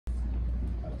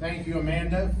Thank you,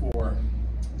 Amanda, for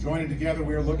joining together.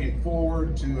 We are looking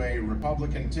forward to a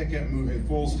Republican ticket moving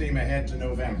full steam ahead to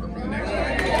November for the next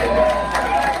 5 years.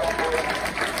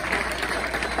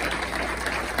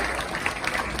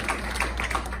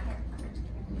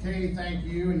 Okay, thank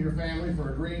you and your family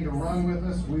for agreeing to run with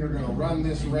us. We are going to run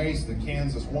this race that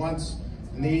Kansas wants,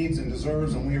 needs, and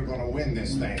deserves, and we are going to win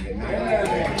this thing in 90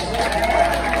 days.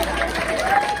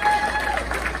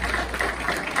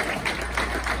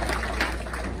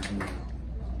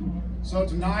 So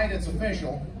tonight it's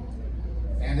official,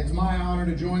 and it's my honor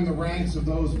to join the ranks of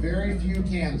those very few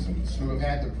Kansans who have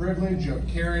had the privilege of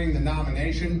carrying the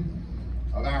nomination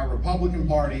of our Republican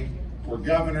Party for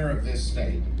governor of this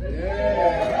state.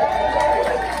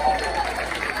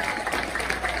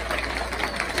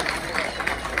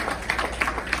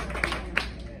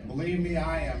 Believe me,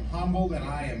 I am humbled and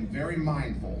I am very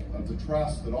mindful of the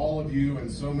trust that all of you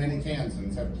and so many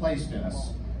Kansans have placed in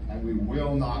us, and we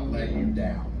will not let you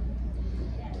down.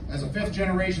 As a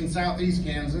fifth-generation Southeast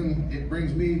Kansan, it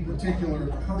brings me particular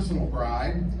personal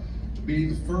pride to be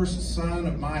the first son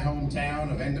of my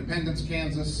hometown of Independence,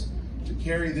 Kansas, to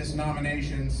carry this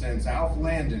nomination since Alf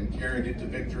Landon carried it to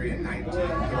victory in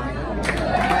 1934.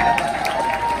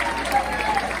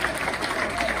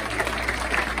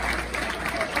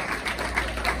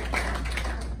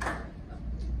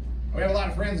 We have a lot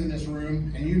of friends in this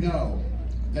room, and you know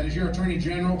that as your Attorney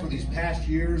General for these past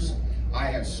years, I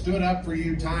have stood up for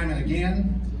you time and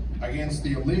again against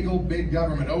the illegal big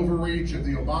government overreach of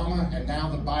the Obama and now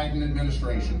the Biden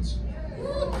administrations.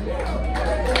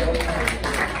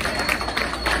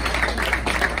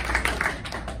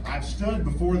 I've stood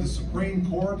before the Supreme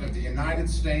Court of the United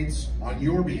States on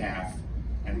your behalf,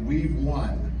 and we've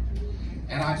won.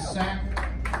 And I've sat...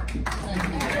 Thank you.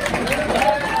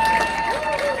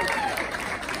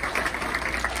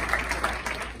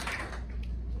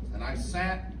 And I've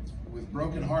sat with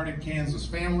broken-hearted Kansas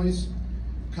families,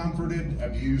 comforted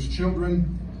abused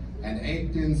children, and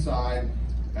ached inside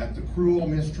at the cruel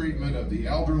mistreatment of the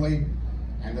elderly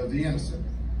and of the innocent.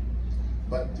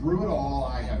 But through it all,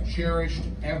 I have cherished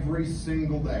every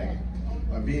single day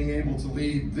of being able to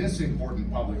lead this important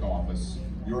public office,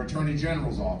 your Attorney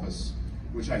General's office,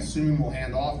 which I soon will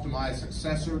hand off to my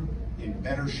successor in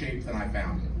better shape than I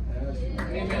found it.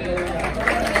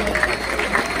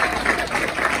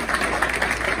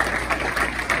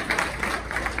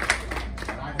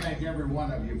 Every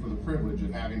one of you for the privilege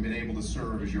of having been able to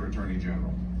serve as your Attorney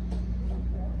General.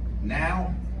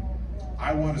 Now,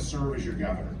 I want to serve as your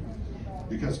governor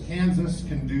because Kansas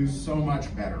can do so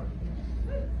much better.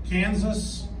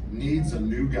 Kansas needs a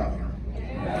new governor.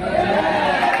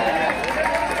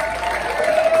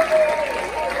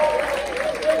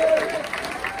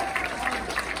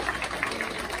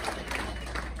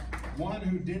 One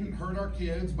who didn't hurt our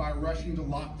kids by rushing to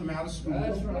lock them out of school.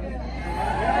 That's right.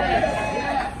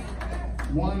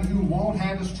 One who won't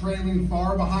have us trailing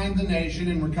far behind the nation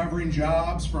in recovering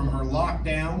jobs from her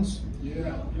lockdowns.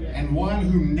 And one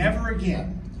who never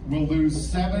again will lose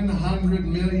 $700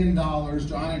 million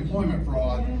to unemployment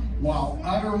fraud while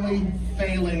utterly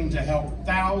failing to help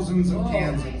thousands of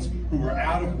Kansans who are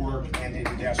out of work and in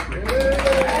desperate need.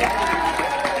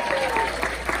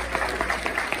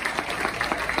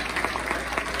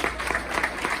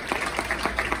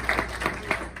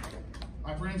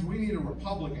 We need a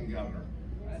Republican governor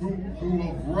who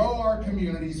will grow our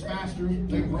communities faster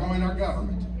than growing our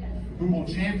government, who will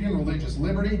champion religious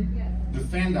liberty,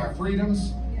 defend our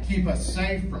freedoms, keep us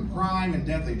safe from crime and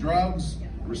deadly drugs,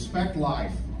 respect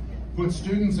life, put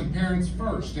students and parents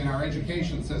first in our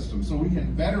education system so we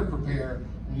can better prepare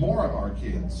more of our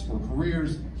kids for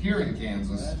careers here in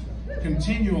Kansas,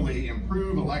 continually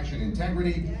improve election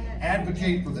integrity,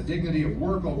 advocate for the dignity of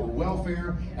work over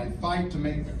welfare, and fight to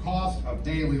make the cost of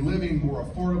daily living more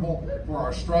affordable for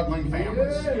our struggling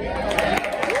families.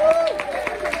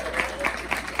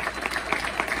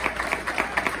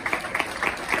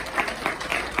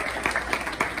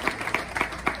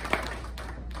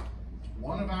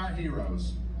 One of our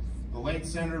heroes, the late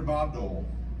Senator Bob Dole,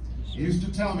 used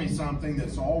to tell me something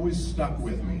that's always stuck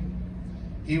with me.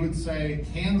 He would say,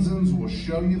 Kansans will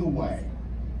show you the way.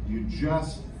 You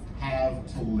just have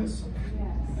to listen.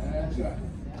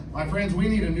 My friends, we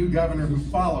need a new governor who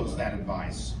follows that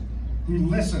advice, who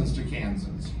listens to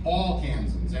Kansans, all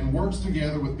Kansans, and works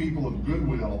together with people of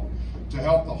goodwill to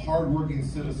help the hardworking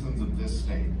citizens of this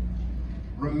state.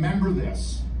 Remember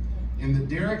this, in the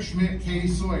Derek Schmidt, Katie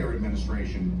Sawyer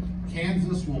administration,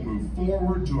 Kansas will move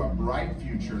forward to a bright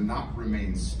future, not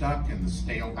remain stuck in the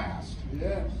stale past.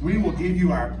 Yes. We will give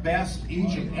you our best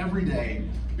each and every day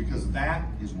because that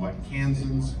is what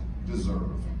Kansans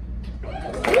deserve.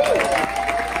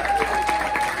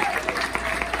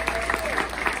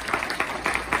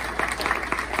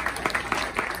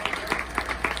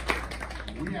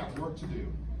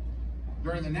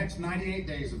 next 98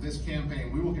 days of this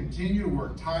campaign, we will continue to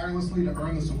work tirelessly to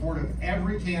earn the support of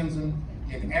every Kansan,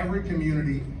 in every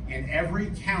community, in every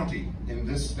county in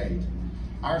this state.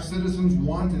 Our citizens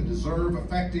want and deserve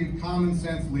effective, common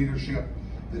sense leadership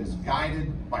that is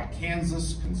guided by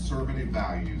Kansas conservative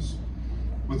values.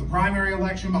 With the primary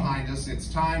election behind us,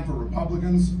 it's time for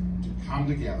Republicans to come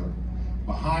together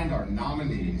behind our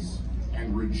nominees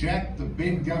and reject the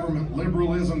big government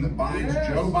liberalism that binds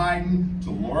Joe Biden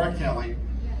to Laura Kelly.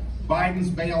 Biden's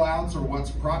bailouts are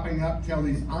what's propping up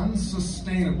Kelly's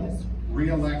unsustainable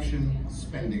re-election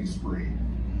spending spree.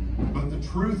 But the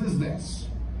truth is this: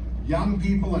 young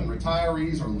people and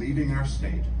retirees are leaving our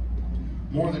state.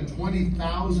 More than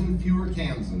 20,000 fewer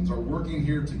Kansans are working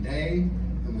here today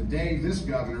than the day this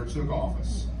governor took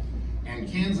office. And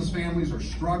Kansas families are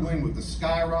struggling with the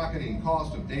skyrocketing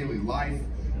cost of daily life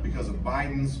because of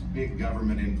Biden's big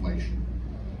government inflation.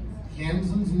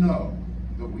 Kansans know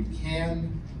that we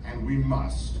can and we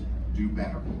must do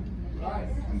better.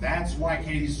 And that's why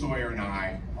Katie Sawyer and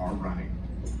I are running.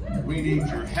 We need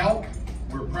your help.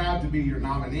 We're proud to be your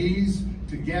nominees.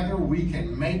 Together we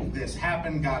can make this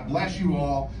happen. God bless you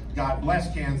all. God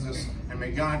bless Kansas. And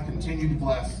may God continue to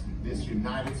bless this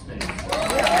United States.